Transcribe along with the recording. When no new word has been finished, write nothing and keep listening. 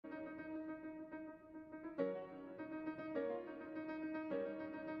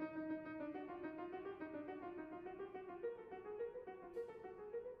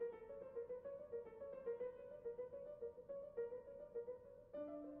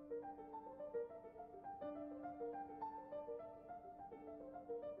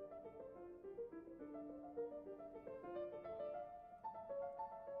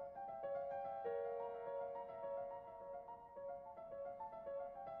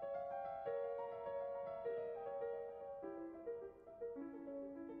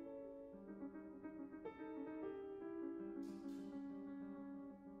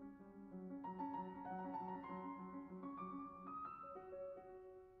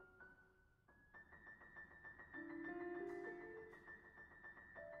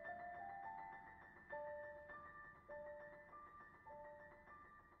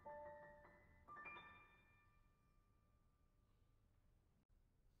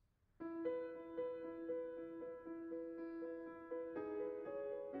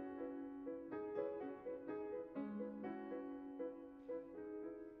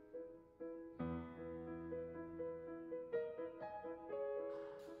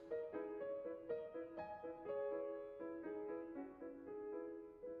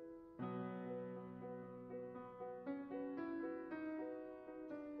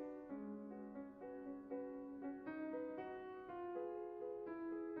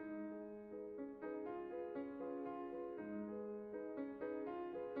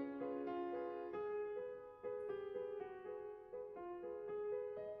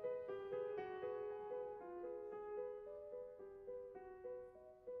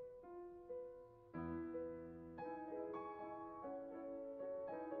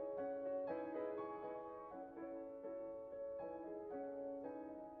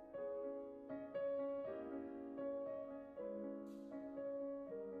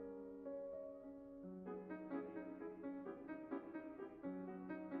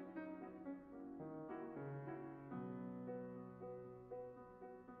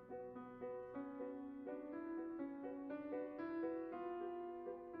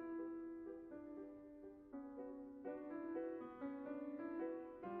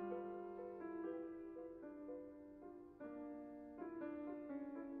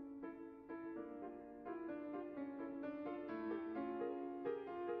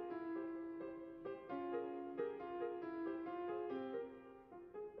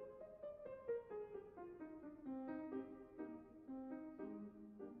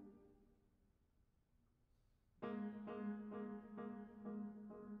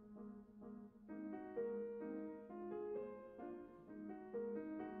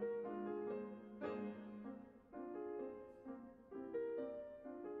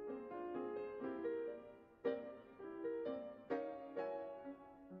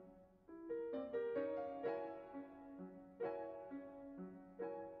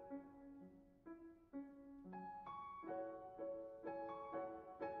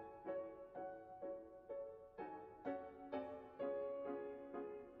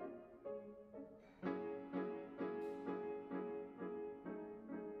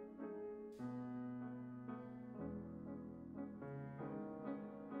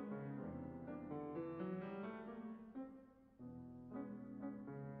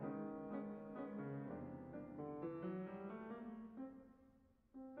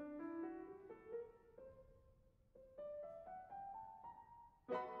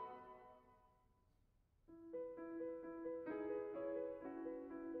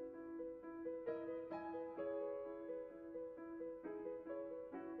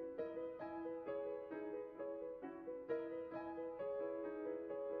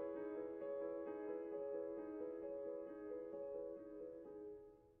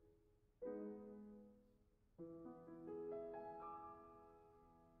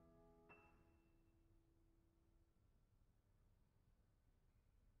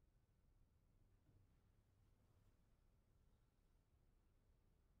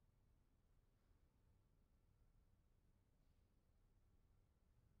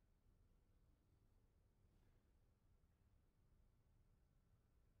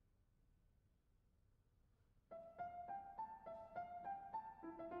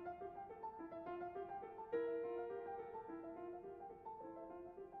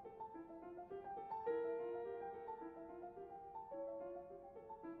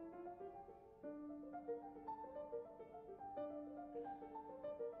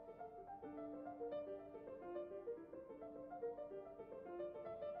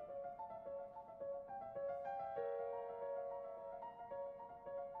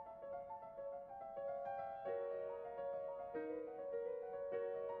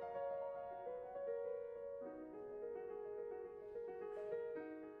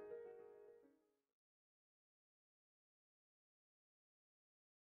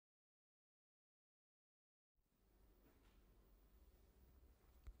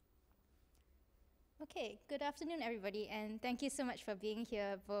Okay, good afternoon, everybody, and thank you so much for being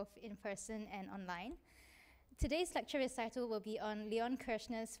here, both in person and online. Today's lecture recital will be on Leon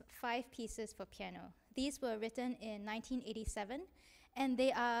Kirchner's 5 pieces for piano. These were written in 1987, and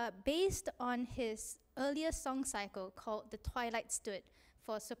they are based on his earlier song cycle called The Twilight Stood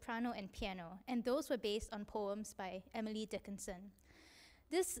for soprano and piano, and those were based on poems by Emily Dickinson.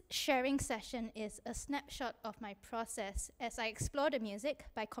 This sharing session is a snapshot of my process as I explore the music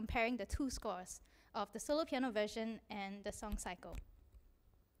by comparing the 2 scores of the solo piano version and the song cycle.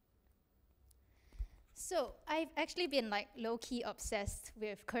 So I've actually been low-key obsessed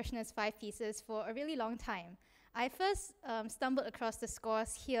with Kirchner's 5 pieces for a really long time. I first stumbled across the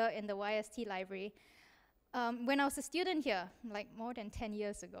scores here in the YST library when I was a student here, more than 10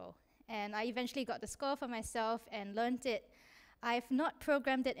 years ago. And I eventually got the score for myself and learned it. I've not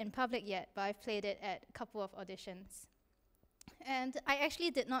programmed it in public yet, but I've played it at a couple of auditions. And I actually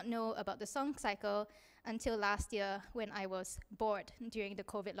did not know about the song cycle until last year when I was bored during the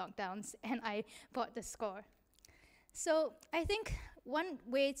COVID lockdowns and I bought the score. So I think one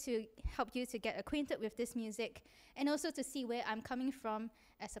way to help you to get acquainted with this music and also to see where I'm coming from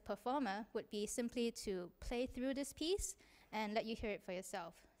as a performer would be simply to play through this piece and let you hear it for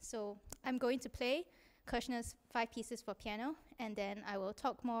yourself. So I'm going to play Kirchner's 5 pieces for piano, and then I will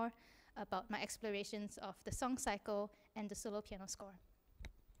talk more about my explorations of the song cycle and the solo piano score.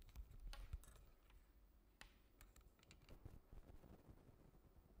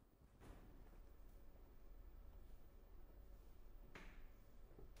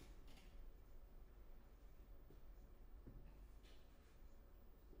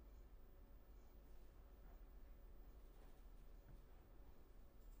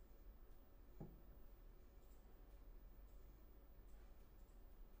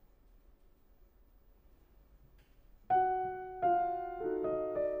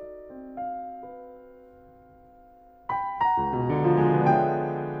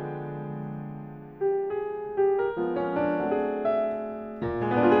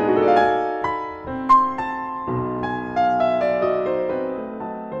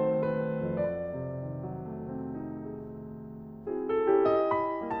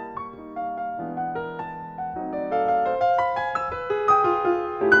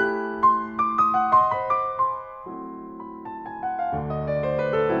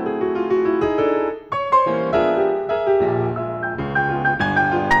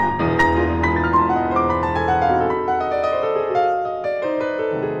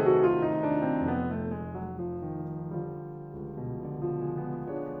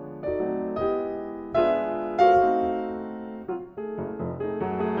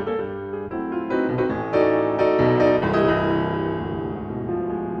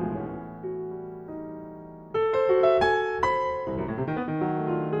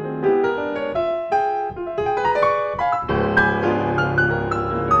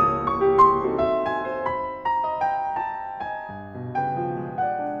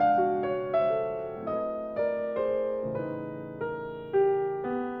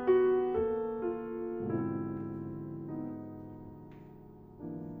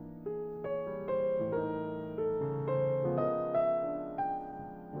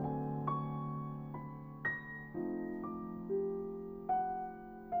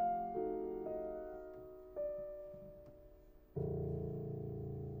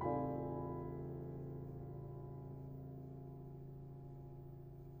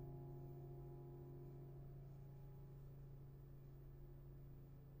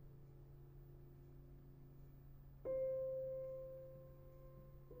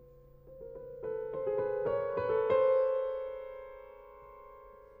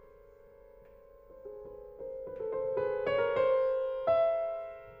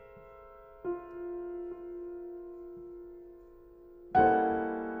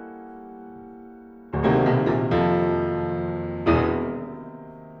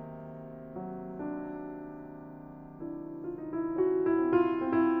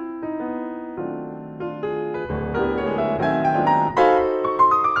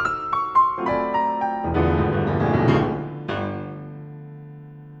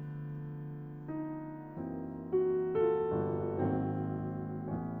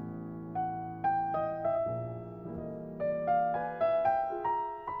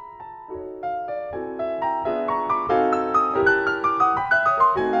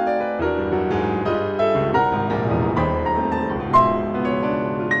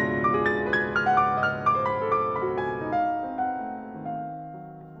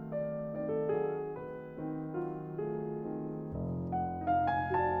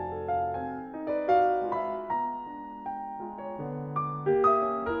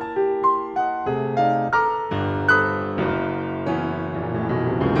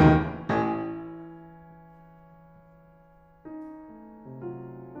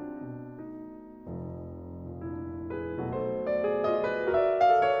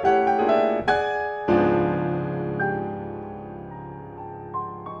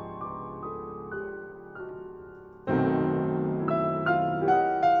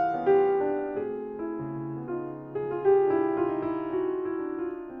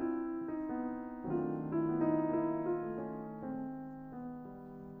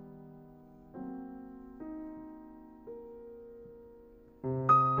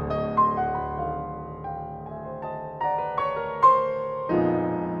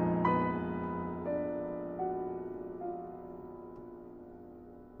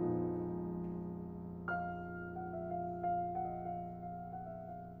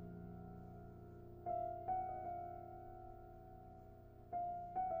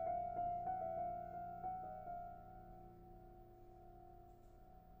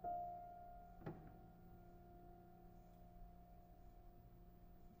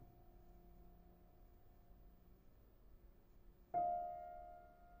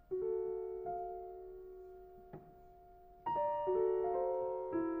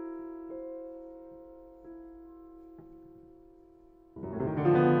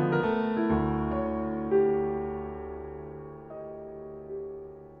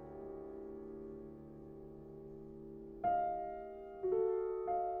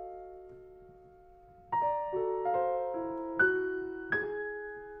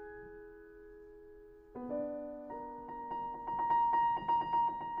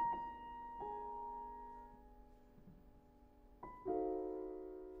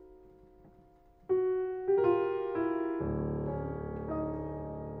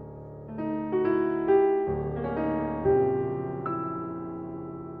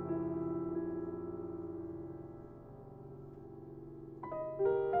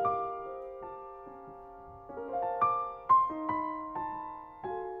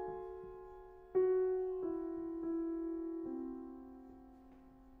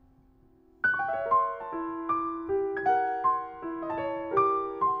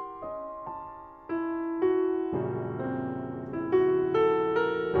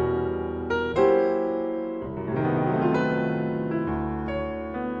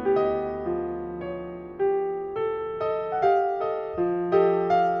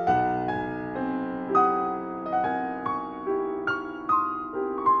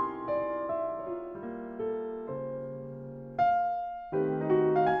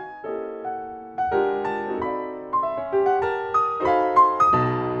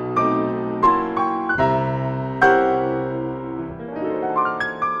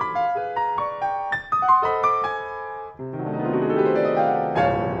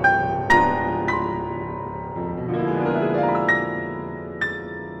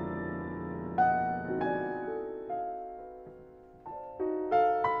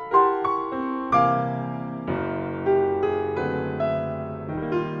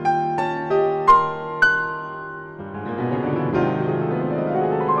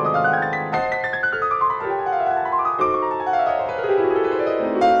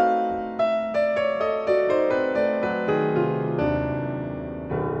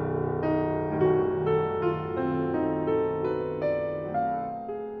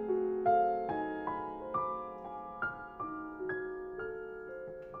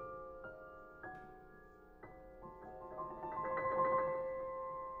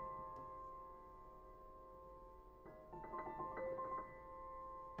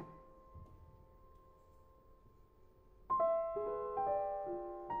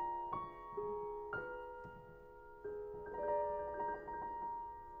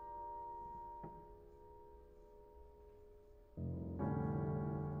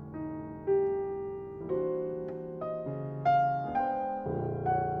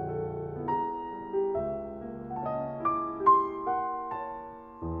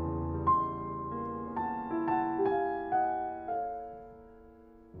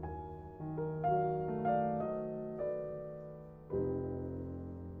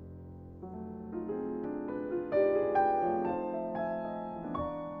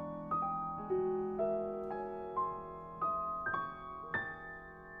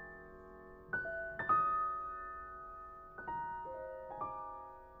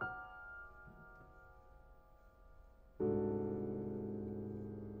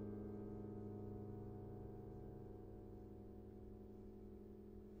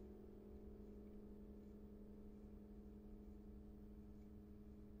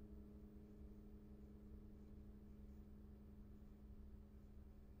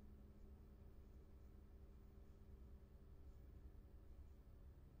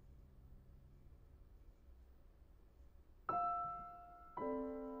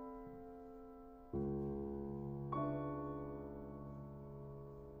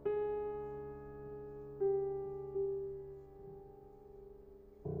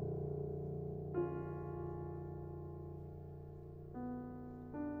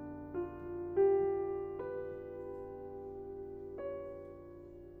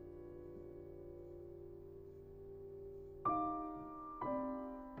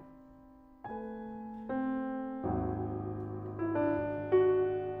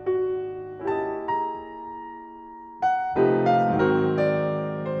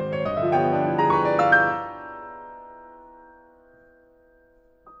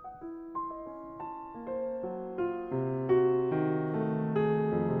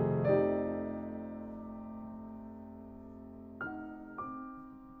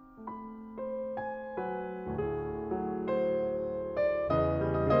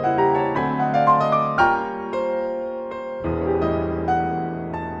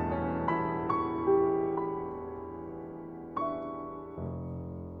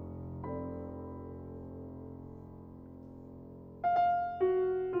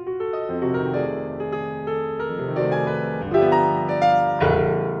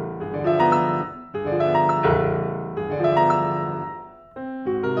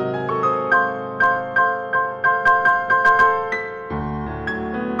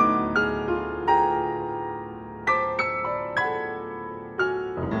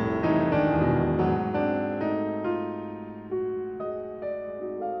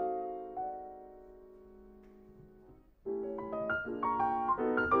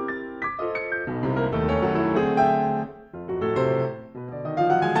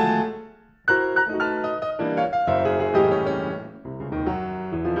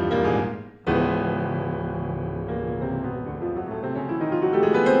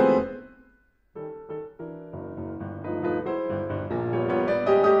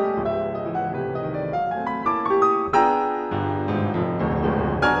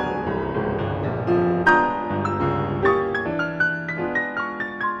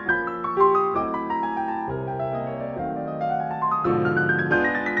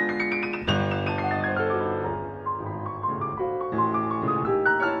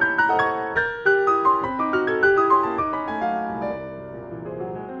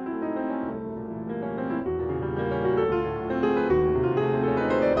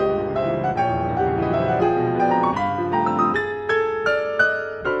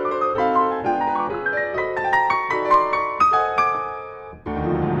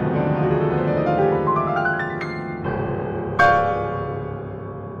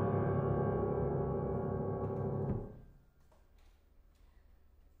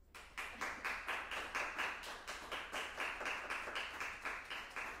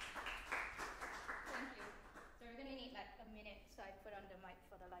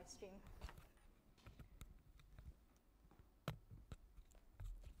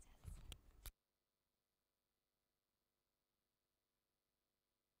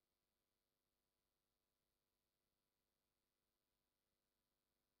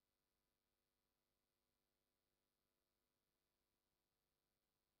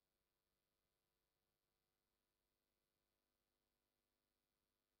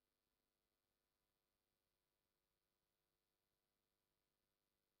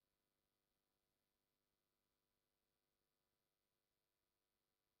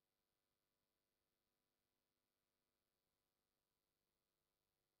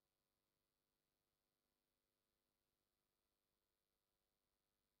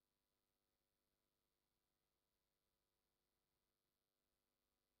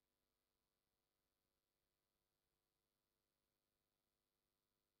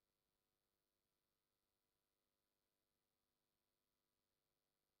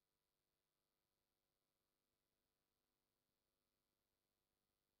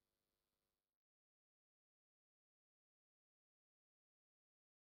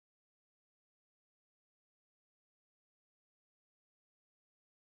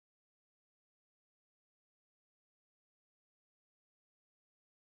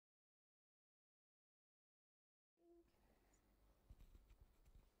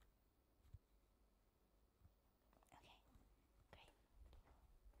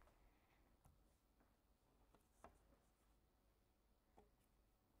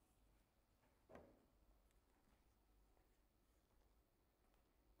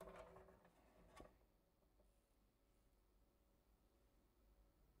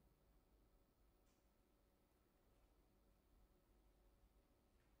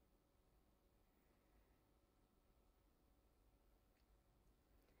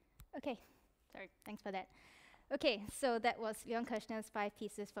 Okay, sorry, thanks for that. Okay, so that was Leon Kirchner's 5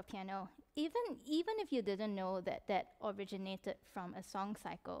 pieces for piano. Even if you didn't know that that originated from a song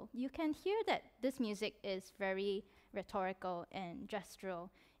cycle, you can hear that this music is very rhetorical and gestural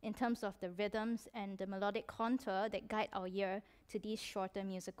in terms of the rhythms and the melodic contour that guide our ear to these shorter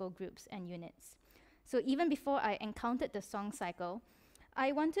musical groups and units. So even before I encountered the song cycle,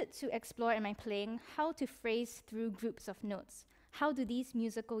 I wanted to explore in my playing how to phrase through groups of notes. How do these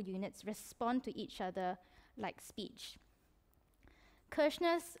musical units respond to each other like speech?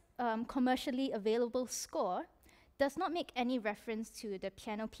 Kirchner's commercially available score does not make any reference to the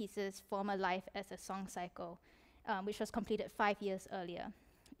piano piece's former life as a song cycle, which was completed 5 years earlier.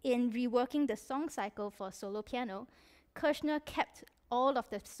 In reworking the song cycle for solo piano, Kirchner kept all of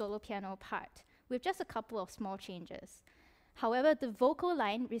the solo piano part, with just a couple of small changes. However, the vocal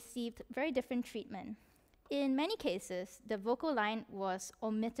line received very different treatment. In many cases, the vocal line was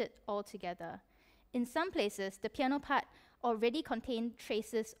omitted altogether. In some places, the piano part already contained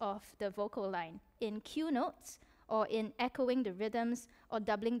traces of the vocal line in cue notes or in echoing the rhythms or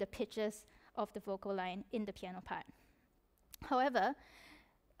doubling the pitches of the vocal line in the piano part. However,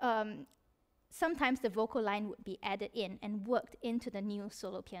 sometimes the vocal line would be added in and worked into the new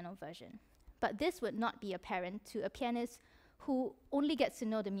solo piano version. But this would not be apparent to a pianist who only gets to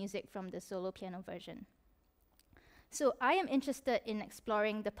know the music from the solo piano version. So I am interested in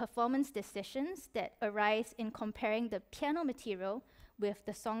exploring the performance decisions that arise in comparing the piano material with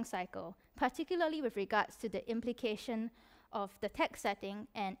the song cycle, particularly with regards to the implication of the text setting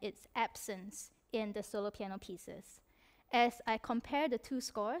and its absence in the solo piano pieces. As I compare the two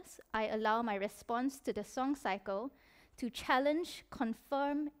scores, I allow my response to the song cycle to challenge,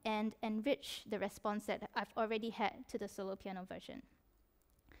 confirm, and enrich the response that I've already had to the solo piano version.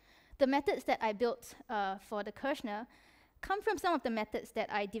 The methods that I built for the Kirchner come from some of the methods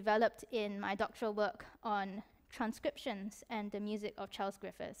that I developed in my doctoral work on transcriptions and the music of Charles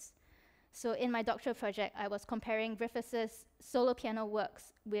Griffiths. So in my doctoral project, I was comparing Griffiths' solo piano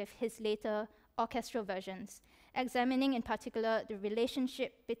works with his later orchestral versions, examining in particular the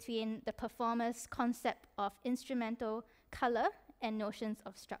relationship between the performer's concept of instrumental color and notions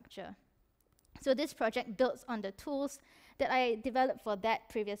of structure. So this project builds on the tools that I developed for that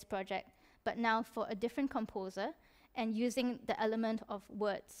previous project, but now for a different composer and using the element of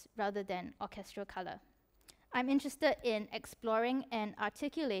words rather than orchestral color. I'm interested in exploring and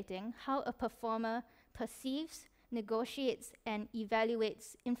articulating how a performer perceives, negotiates, and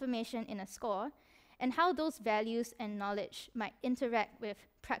evaluates information in a score, and how those values and knowledge might interact with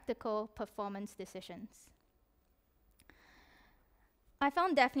practical performance decisions. I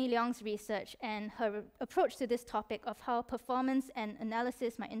found Daphne Leong's research and her approach to this topic of how performance and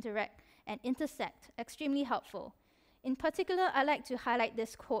analysis might interact and intersect extremely helpful. In particular, I like to highlight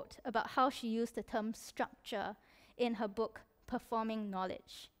this quote about how she used the term structure in her book, Performing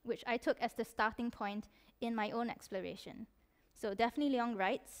Knowledge, which I took as the starting point in my own exploration. So Daphne Leong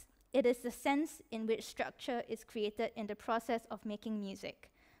writes, "It is the sense in which structure is created in the process of making music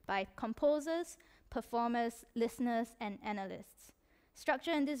by composers, performers, listeners, and analysts.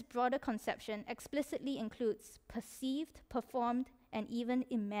 Structure in this broader conception explicitly includes perceived, performed, and even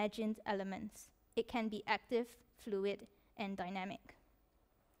imagined elements. It can be active, fluid, and dynamic."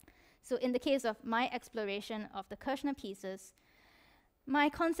 So in the case of my exploration of the Kirchner pieces, my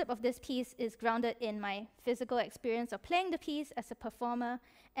concept of this piece is grounded in my physical experience of playing the piece as a performer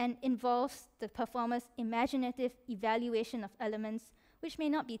and involves the performer's imaginative evaluation of elements which may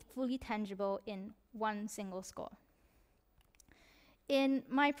not be fully tangible in one single score. In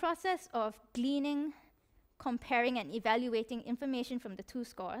my process of gleaning, comparing, and evaluating information from the two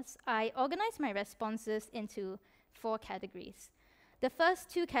scores, I organize my responses into 4 categories. The first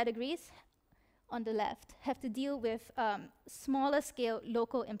 2 categories on the left have to deal with smaller scale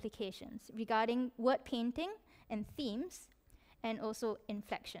local implications regarding word painting and themes, and also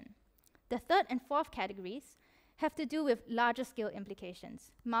inflection. The third and fourth categories have to do with larger scale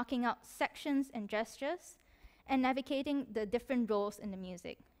implications, marking out sections and gestures, and navigating the different roles in the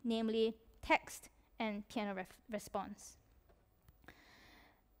music, namely text and piano response.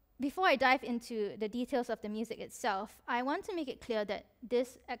 Before I dive into the details of the music itself, I want to make it clear that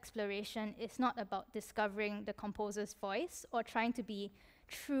this exploration is not about discovering the composer's voice or trying to be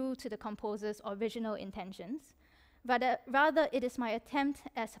true to the composer's original intentions. Rather, it is my attempt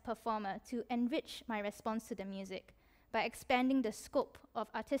as a performer to enrich my response to the music by expanding the scope of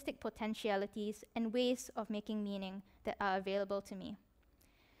artistic potentialities and ways of making meaning that are available to me.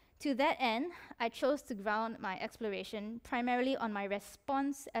 To that end, I chose to ground my exploration primarily on my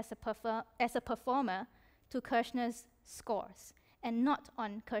response as a performer to Kirchner's scores and not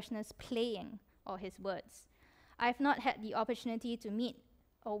on Kirchner's playing or his words. I've not had the opportunity to meet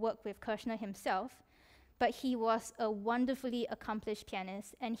or work with Kirchner himself, but he was a wonderfully accomplished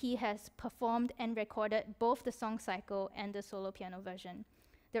pianist, and he has performed and recorded both the song cycle and the solo piano version.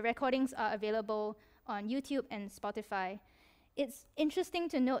 The recordings are available on YouTube and Spotify. It's interesting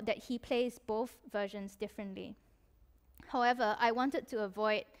to note that he plays both versions differently. However, I wanted to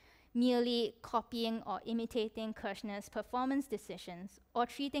avoid merely copying or imitating Kirchner's performance decisions or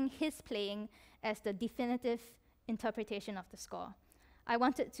treating his playing as the definitive interpretation of the score. I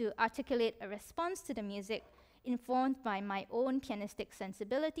wanted to articulate a response to the music informed by my own pianistic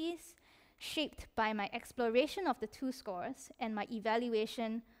sensibilities, shaped by my exploration of the two scores and my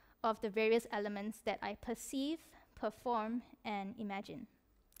evaluation of the various elements that I perceive, perform, and imagine.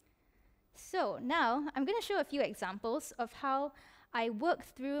 So now I'm going to show a few examples of how I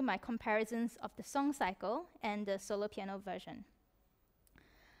worked through my comparisons of the song cycle and the solo piano version.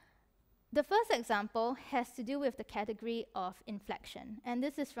 The first example has to do with the category of inflection, and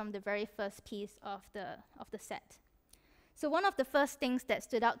this is from the very first piece of the set. So one of the first things that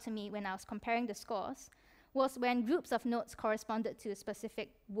stood out to me when I was comparing the scores was when groups of notes corresponded to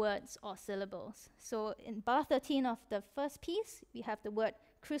specific words or syllables. So in bar 13 of the first piece, we have the word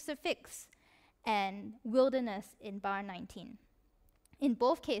crucifix and wilderness in bar 19. In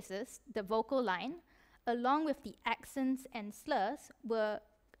both cases, the vocal line, along with the accents and slurs, were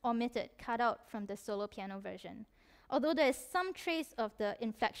omitted, cut out from the solo piano version. Although there is some trace of the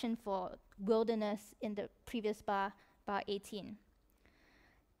inflection for wilderness in the previous bar, bar 18.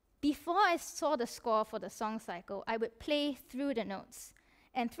 Before I saw the score for the song cycle, I would play through the notes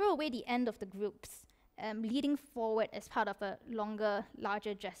and throw away the end of the groups, leading forward as part of a longer,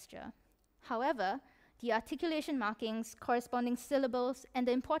 larger gesture. However, the articulation markings, corresponding syllables, and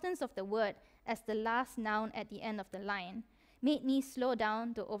the importance of the word as the last noun at the end of the line made me slow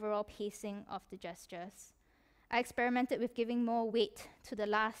down the overall pacing of the gestures. I experimented with giving more weight to the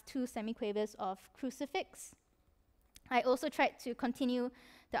last two semiquavers of crucifix. I also tried to continue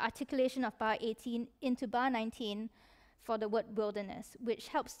the articulation of bar 18 into bar 19 for the word wilderness, which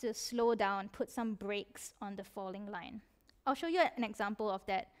helps to slow down, put some brakes on the falling line. I'll show you an example of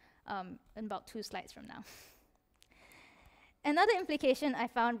that in about 2 slides from now. Another implication I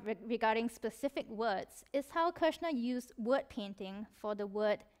found regarding specific words is how Kirchner used word painting for the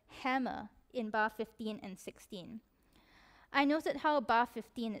word hammer in bar 15 and 16. I noted how bar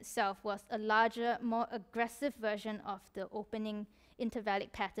 15 itself was a larger, more aggressive version of the opening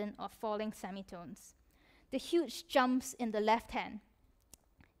intervallic pattern of falling semitones. The huge jumps in the left hand.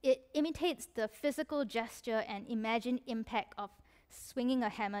 It imitates the physical gesture and imagined impact of swinging a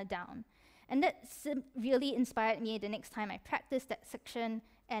hammer down. And that really inspired me the next time I practiced that section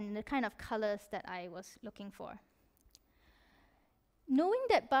and the kind of colors that I was looking for. Knowing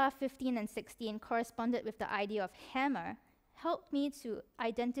that bar 15 and 16 corresponded with the idea of hammer helped me to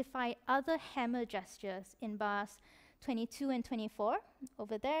identify other hammer gestures in bars 22 and 24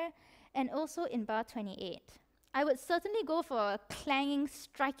 over there, and also in bar 28. I would certainly go for a clanging,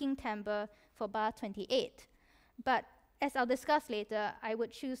 striking timbre for bar 28, but as I'll discuss later, I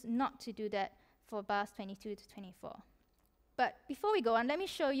would choose not to do that for bars 22 to 24. But before we go on, let me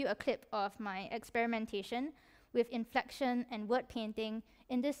show you a clip of my experimentation with inflection and word painting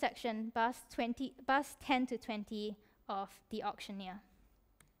in this section, bars 10 to 20 of The Auctioneer.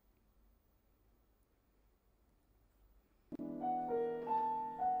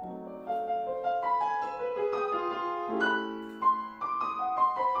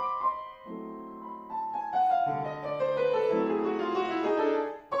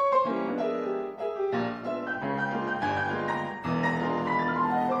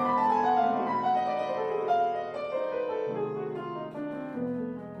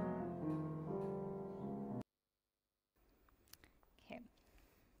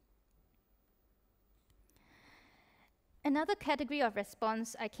 Another category of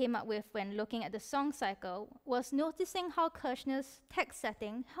response I came up with when looking at the song cycle was noticing how Kirchner's text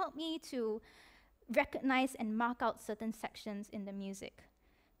setting helped me to recognize and mark out certain sections in the music.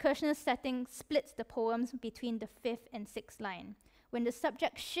 Kirchner's setting splits the poems between the 5th and 6th line, when the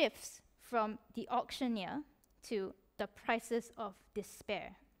subject shifts from the auctioneer to the prices of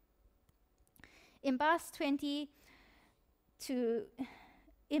despair. In bars 20 to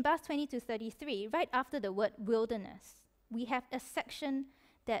 33, right after the word wilderness, we have a section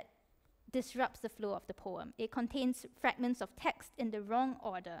that disrupts the flow of the poem. It contains fragments of text in the wrong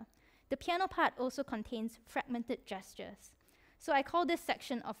order. The piano part also contains fragmented gestures. So I call this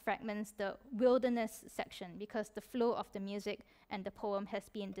section of fragments the wilderness section because the flow of the music and the poem has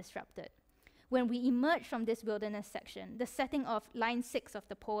been disrupted. When we emerge from this wilderness section, the setting of line 6 of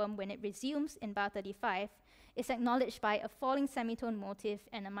the poem when it resumes in bar 35 is acknowledged by a falling semitone motif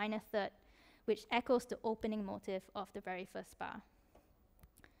and a minor third, which echoes the opening motif of the very first bar.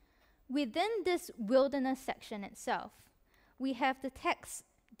 Within this wilderness section itself, we have the text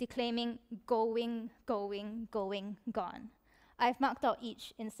declaiming going, going, going, gone. I've marked out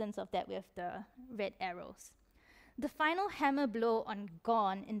each instance of that with the red arrows. The final hammer blow on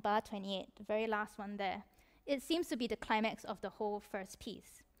gone in bar 28, the very last one there, it seems to be the climax of the whole first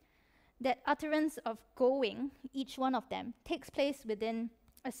piece. That utterance of going, each one of them, takes place within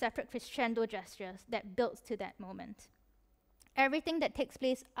a separate crescendo gesture that builds to that moment. Everything that takes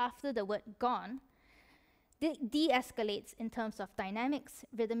place after the word gone de-escalates in terms of dynamics,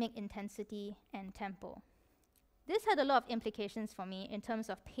 rhythmic intensity, and tempo. This had a lot of implications for me in terms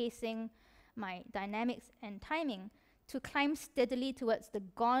of pacing, my dynamics and timing to climb steadily towards the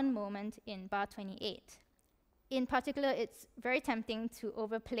gone moment in bar 28. In particular, it's very tempting to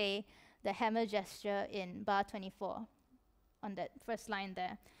overplay the hammer gesture in bar 24 on that first line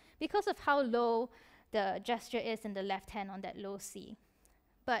there because of how low the gesture is in the left hand on that low C.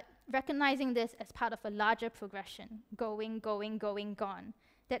 But recognizing this as part of a larger progression, going, going, going, gone,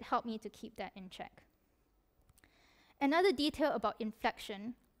 that helped me to keep that in check. Another detail about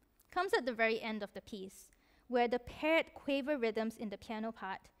inflection comes at the very end of the piece, where the paired quaver rhythms in the piano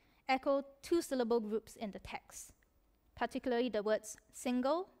part echo two-syllable groups in the text, particularly the words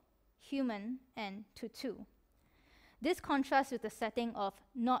single, human, and to. This contrasts with the setting of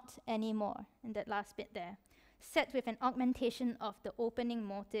not anymore in that last bit there, set with an augmentation of the opening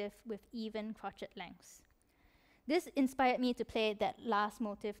motif with even crotchet lengths. This inspired me to play that last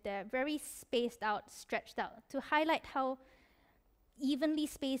motif there, very spaced out, stretched out, to highlight how evenly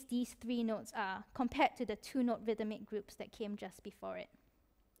spaced these three notes are compared to the two-note rhythmic groups that came just before it.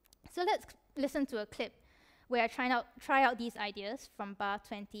 So let's listen to a clip where I try out these ideas from bar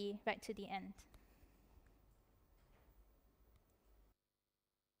 20 right to the end.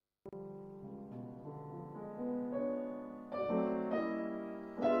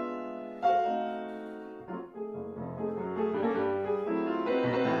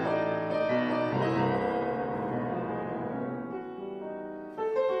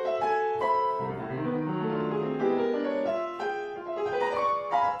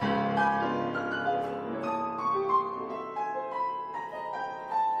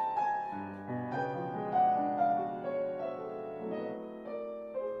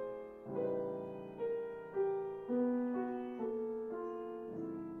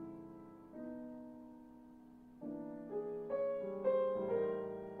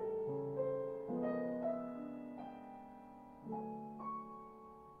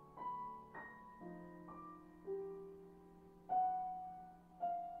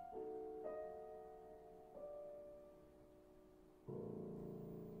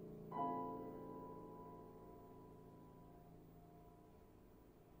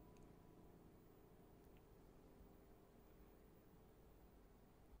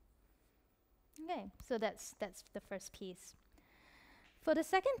 Okay, so that's the first piece. For the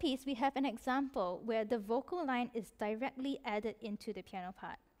second piece, we have an example where the vocal line is directly added into the piano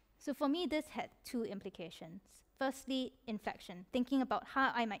part. So for me, this had two implications. Firstly, inflection, thinking about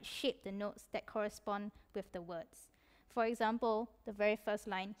how I might shape the notes that correspond with the words. For example, the very first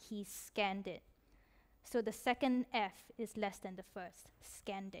line, he scanned it. So the second F is less than the first,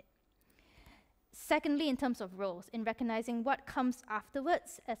 scanned it. Secondly, in terms of roles, in recognizing what comes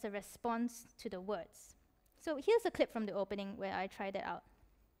afterwards as a response to the words. So here's a clip from the opening where I tried it out.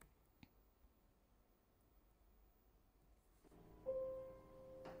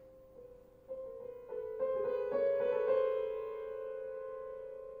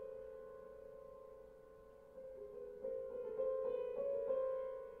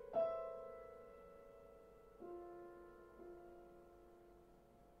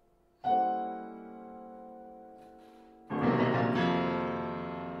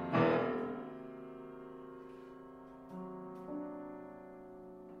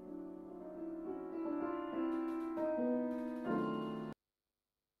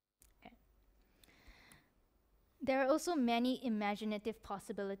 There are also many imaginative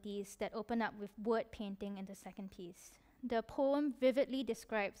possibilities that open up with word painting in the second piece. The poem vividly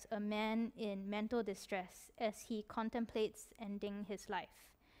describes a man in mental distress as he contemplates ending his life.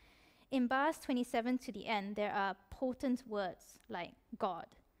 In bars 27 to the end, there are potent words like God,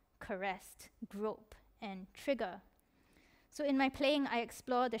 caressed, grope, and trigger. So in my playing, I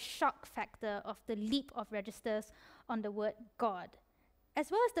explore the shock factor of the leap of registers on the word God, as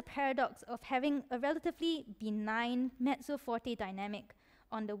well as the paradox of having a relatively benign mezzo forte dynamic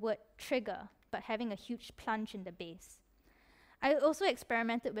on the word trigger, but having a huge plunge in the bass. I also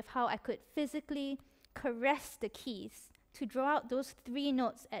experimented with how I could physically caress the keys to draw out those 3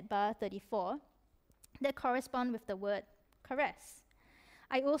 notes at bar 34 that correspond with the word caress.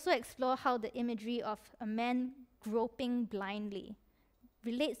 I also explore how the imagery of a man groping blindly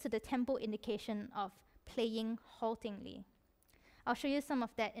relates to the tempo indication of playing haltingly. I'll show you some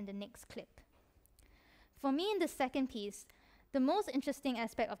of that in the next clip. For me, in the second piece, the most interesting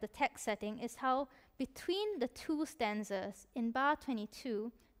aspect of the text setting is how between the 2 stanzas in bar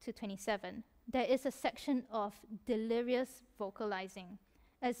 22 to 27, there is a section of delirious vocalizing,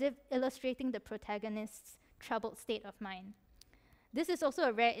 as if illustrating the protagonist's troubled state of mind. This is also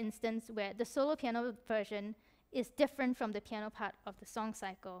a rare instance where the solo piano version is different from the piano part of the song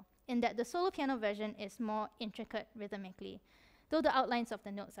cycle, in that the solo piano version is more intricate rhythmically, though the outlines of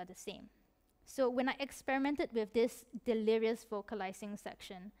the notes are the same. So when I experimented with this delirious vocalizing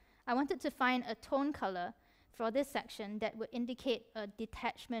section, I wanted to find a tone color for this section that would indicate a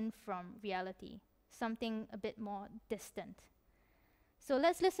detachment from reality, something a bit more distant. So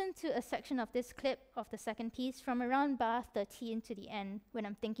let's listen to a section of this clip of the second piece from around bar 13 to the end, when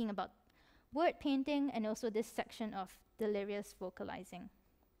I'm thinking about word painting and also this section of delirious vocalizing.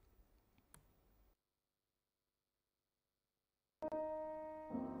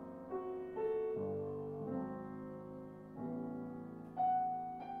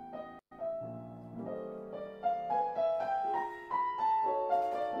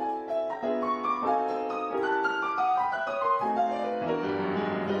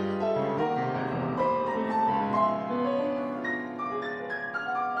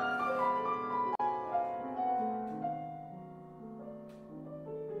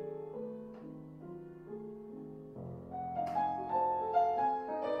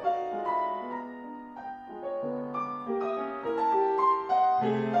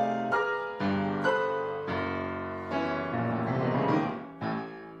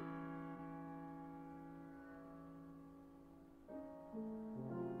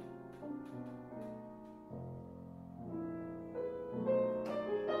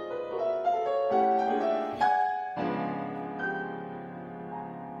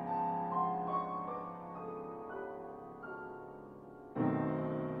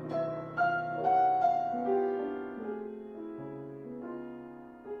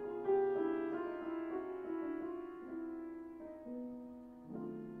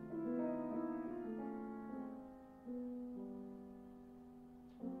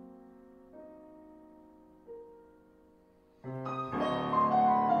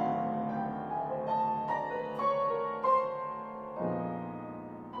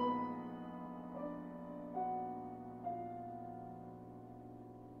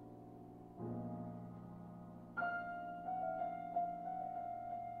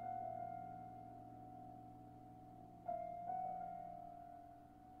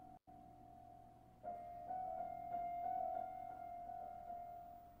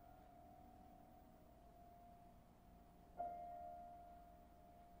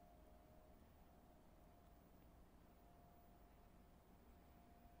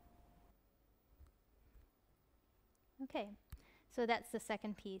 Okay, so that's the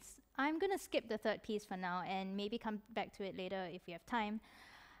second piece. I'm going to skip the third piece for now and maybe come back to it later if we have time.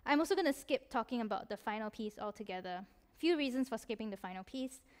 I'm also going to skip talking about the final piece altogether. Few reasons for skipping the final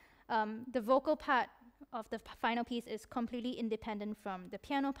piece. The vocal part of the final piece is completely independent from the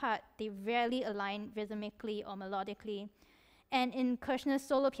piano part. They rarely align rhythmically or melodically. And in Kirchner's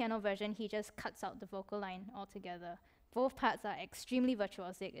solo piano version, he just cuts out the vocal line altogether. Both parts are extremely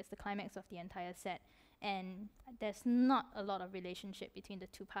virtuosic. It's the climax of the entire set. And there's not a lot of relationship between the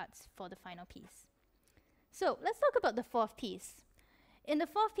 2 parts for the final piece. So let's talk about the fourth piece. In the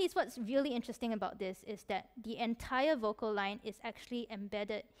fourth piece, what's really interesting about this is that the entire vocal line is actually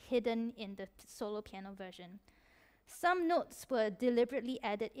embedded, hidden in the solo piano version. Some notes were deliberately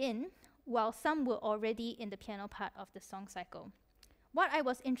added in, while some were already in the piano part of the song cycle. What I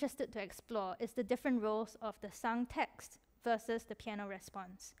was interested to explore is the different roles of the sung text versus the piano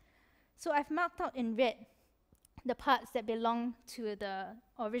response. So I've marked out in red the parts that belong to the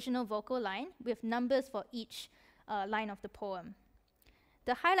original vocal line with numbers for each line of the poem.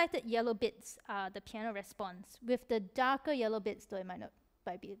 The highlighted yellow bits are the piano response, with the darker yellow bits, though it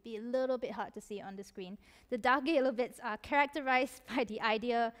might be a little bit hard to see on the screen. The darker yellow bits are characterized by the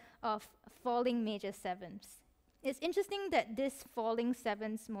idea of falling major sevenths. It's interesting that this falling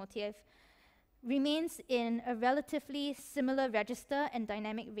sevenths motif remains in a relatively similar register and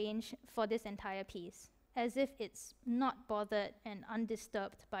dynamic range for this entire piece, as if it's not bothered and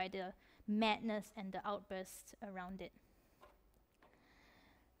undisturbed by the madness and the outbursts around it.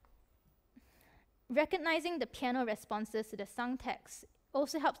 recognizing the piano responses to the sung text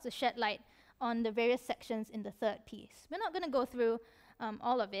also helps to shed light on the various sections in the third piece. We're not going to go through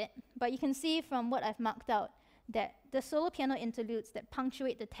all of it, but you can see from what I've marked out that the solo piano interludes that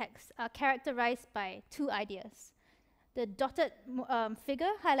punctuate the text are characterized by two ideas: the dotted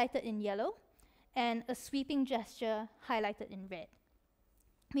figure highlighted in yellow and a sweeping gesture highlighted in red.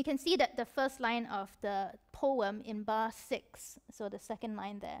 We can see that the first line of the poem in bar 6, so the second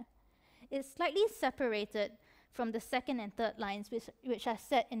line there, is slightly separated from the second and third lines, which are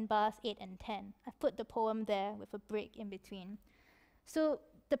set in bars 8 and 10. I've put the poem there with a break in between. So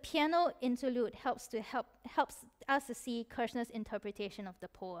the piano interlude helps us to see Kirchner's interpretation of the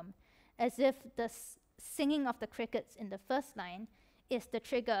poem, as if the singing of the crickets in the first line is the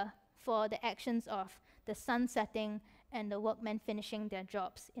trigger for the actions of the sun setting and the workmen finishing their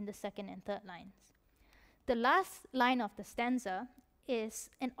jobs in the second and third lines. The last line of the stanza is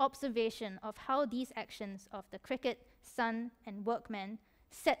an observation of how these actions of the cricket, sun, and workmen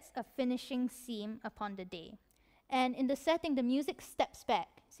sets a finishing seam upon the day. And in the setting, the music steps back.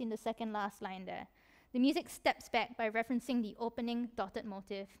 See in the second last line there. The music steps back by referencing the opening dotted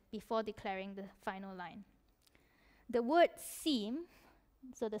motif before declaring the final line. The word seam,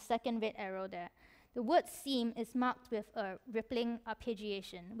 so the second red arrow there, the word seam is marked with a rippling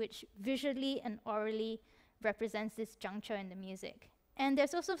arpeggiation, which visually and orally represents this juncture in the music. And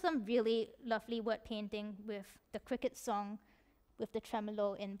there's also some really lovely word painting with the cricket song with the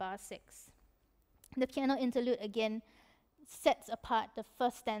tremolo in bar 6. The piano interlude again sets apart the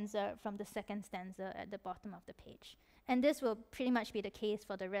first stanza from the second stanza at the bottom of the page. And this will pretty much be the case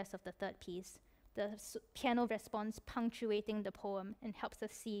for the rest of the third piece. The piano response punctuating the poem and helps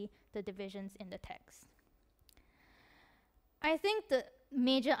us see the divisions in the text. I think the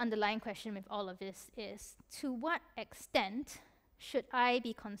major underlying question with all of this is, to what extent should I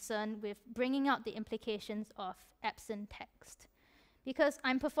be concerned with bringing out the implications of absent text? Because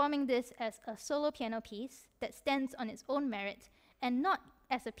I'm performing this as a solo piano piece that stands on its own merit and not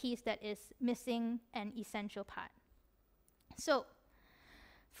as a piece that is missing an essential part. So,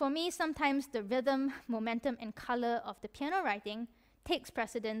 for me, sometimes the rhythm, momentum, and color of the piano writing takes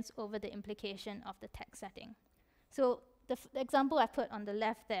precedence over the implication of the text setting. So the example I put on the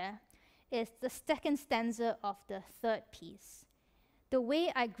left there is the second stanza of the third piece. The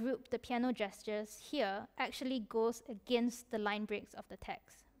way I group the piano gestures here actually goes against the line breaks of the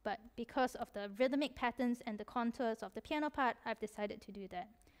text, but because of the rhythmic patterns and the contours of the piano part, I've decided to do that.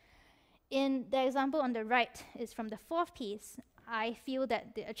 In the example on the right is from the fourth piece. I feel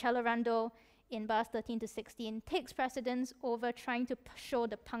that the accelerando in bars 13 to 16 takes precedence over trying to show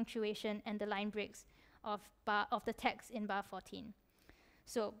the punctuation and the line breaks of the text in bar 14.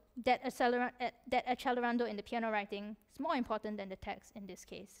 So that accelerando in the piano writing is more important than the text in this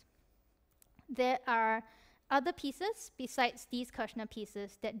case. There are other pieces besides these Kirchner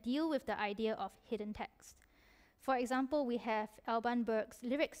pieces that deal with the idea of hidden text. For example, we have Alban Berg's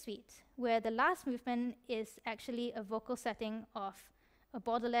Lyric Suite, where the last movement is actually a vocal setting of a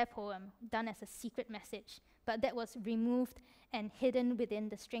Baudelaire poem done as a secret message, but that was removed and hidden within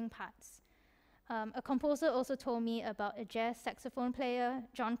the string parts. A composer also told me about a jazz saxophone player,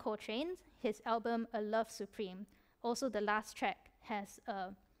 John Coltrane, his album A Love Supreme. Also, the last track has a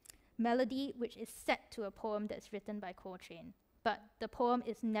melody which is set to a poem that's written by Coltrane. But the poem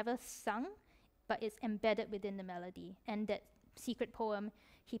is never sung, but it's embedded within the melody. And that secret poem,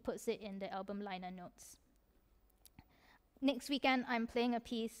 he puts it in the album liner notes. Next weekend, I'm playing a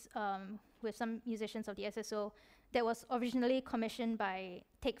piece with some musicians of the SSO that was originally commissioned by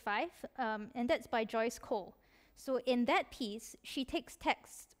Take 5, and that's by Joyce Cole. So in that piece, she takes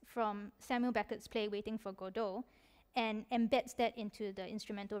text from Samuel Beckett's play Waiting for Godot and embeds that into the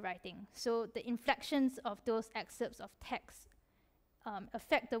instrumental writing. So the inflections of those excerpts of text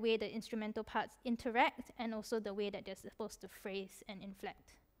affect the way the instrumental parts interact and also the way that they're supposed to phrase and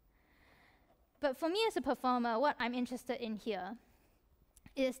inflect. But for me as a performer, what I'm interested in here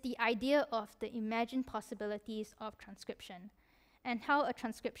is the idea of the imagined possibilities of transcription and how a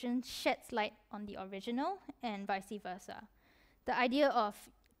transcription sheds light on the original and vice versa. The idea of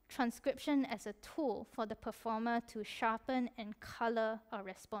transcription as a tool for the performer to sharpen and color a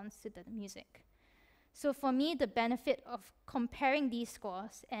response to the music. So for me, the benefit of comparing these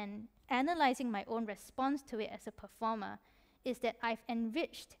scores and analyzing my own response to it as a performer is that I've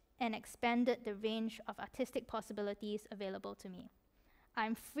enriched and expanded the range of artistic possibilities available to me.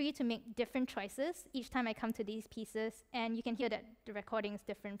 I'm free to make different choices each time I come to these pieces, and you can hear that the recording is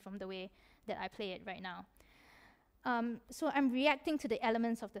different from the way that I play it right now. So I'm reacting to the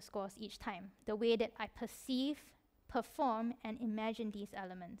elements of the scores each time, the way that I perceive, perform, and imagine these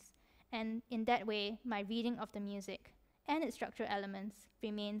elements. And in that way, my reading of the music and its structural elements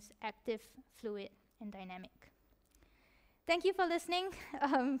remains active, fluid, and dynamic. Thank you for listening,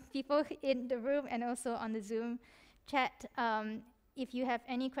 people in the room and also on the Zoom chat. If you have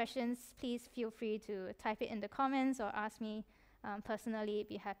any questions, please feel free to type it in the comments or ask me personally. I'd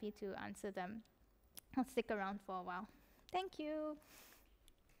be happy to answer them. I'll stick around for a while. Thank you.